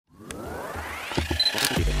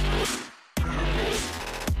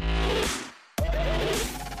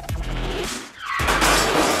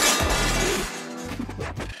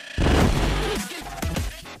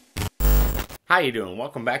How you doing?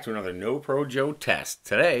 Welcome back to another No Pro Joe test.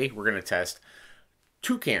 Today we're going to test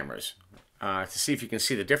two cameras to see if you can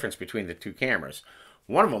see the difference between the two cameras.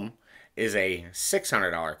 One of them is a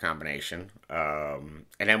 $600 combination, an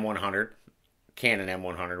M100, Canon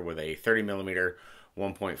M100 with a 30mm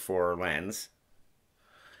 1.4 lens.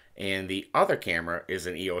 And the other camera is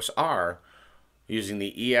an EOS R using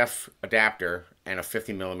the EF adapter and a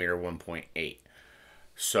 50mm 1.8.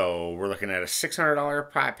 So we're looking at a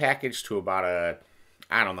 $600 package to about a,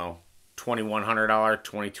 I don't know, $2,100,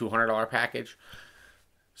 $2,200 package.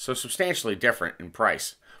 So substantially different in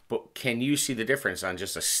price. But can you see the difference on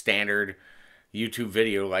just a standard YouTube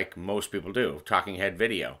video like most people do, talking head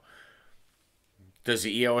video? Does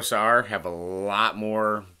the EOS R have a lot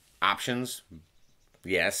more options?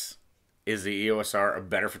 Yes. Is the EOS R a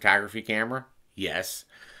better photography camera? Yes.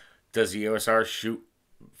 Does the EOS R shoot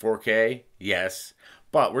 4K? Yes.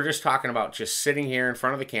 But we're just talking about just sitting here in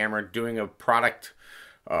front of the camera, doing a product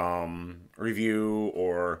review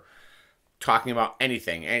or talking about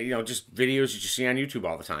anything. And, you know, just videos that you see on YouTube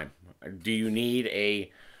all the time. Do you need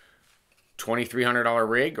a $2,300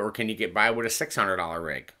 rig, or can you get by with a $600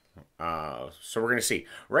 rig? So we're going to see.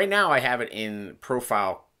 Right now I have it in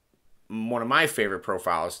profile, one of my favorite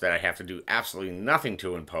profiles that I have to do absolutely nothing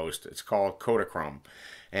to in post. It's called Kodachrome.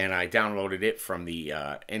 And I downloaded it from the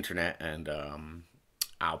internet, and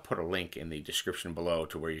I'll put a link in the description below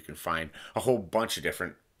to where you can find a whole bunch of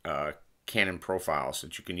different Canon profiles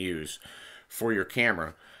that you can use for your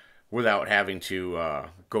camera without having to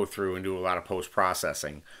go through and do a lot of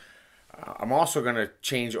post-processing. I'm also going to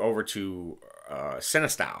change over to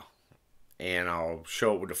CineStyle, and I'll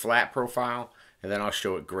show it with a flat profile, and then I'll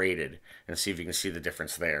show it graded and see if you can see the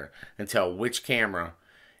difference there and tell which camera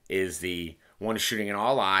is the one shooting in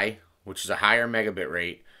all eye, which is a higher megabit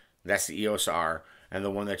rate. That's the EOS R. And the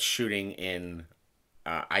one that's shooting in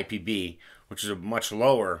IPB, which is a much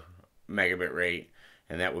lower megabit rate,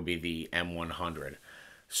 and that would be the M100.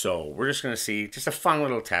 So we're just going to see, just a fun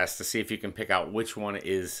little test to see if you can pick out which one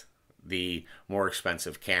is the more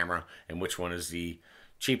expensive camera and which one is the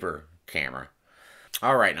cheaper camera.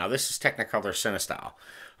 All right, now this is Technicolor CineStyle.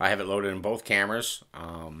 I have it loaded in both cameras.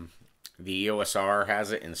 The EOS R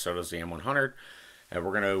has it, and so does the M100. And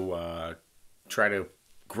we're going to try to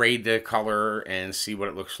grade the color and see what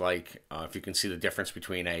it looks like. If you can see the difference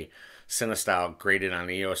between a CineStyle graded on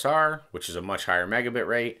the EOS R, which is a much higher megabit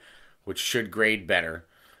rate, which should grade better,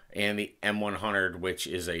 and the M100, which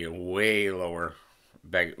is a way lower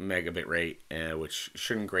megabit rate, which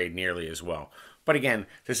shouldn't grade nearly as well. But again,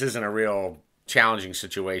 this isn't a real challenging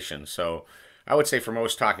situation, so I would say for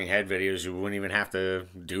most talking head videos, you wouldn't even have to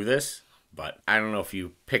do this. But I don't know if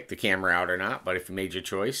you picked the camera out or not, but if you made your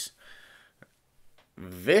choice.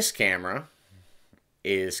 This camera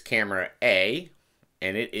is camera A,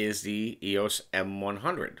 and it is the EOS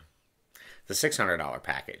M100, the $600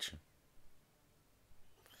 package.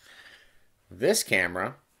 This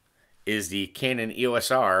camera is the Canon EOS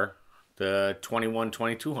R, the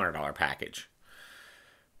 $2,200 package.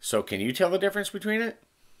 So can you tell the difference between it?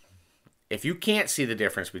 If you can't see the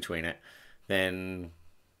difference between it, then,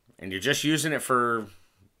 and you're just using it for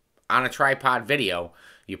on a tripod video,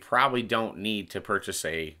 you probably don't need to purchase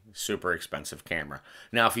a super expensive camera.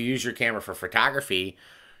 Now, if you use your camera for photography,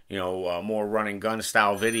 you know, more run and gun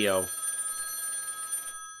style video.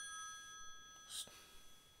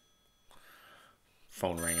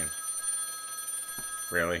 Phone ringing.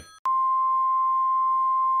 Really?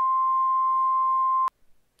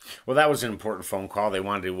 Well, that was an important phone call. They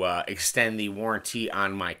wanted to extend the warranty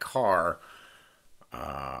on my car,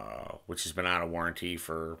 which has been out of warranty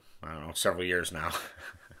for, I don't know, several years now.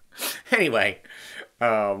 Anyway,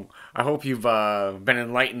 I hope you've been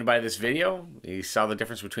enlightened by this video. You saw the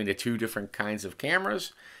difference between the two different kinds of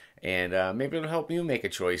cameras, and maybe it'll help you make a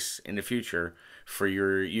choice in the future for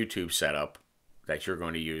your YouTube setup that you're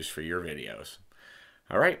going to use for your videos.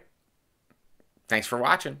 All right. Thanks for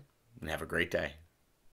watching, and have a great day.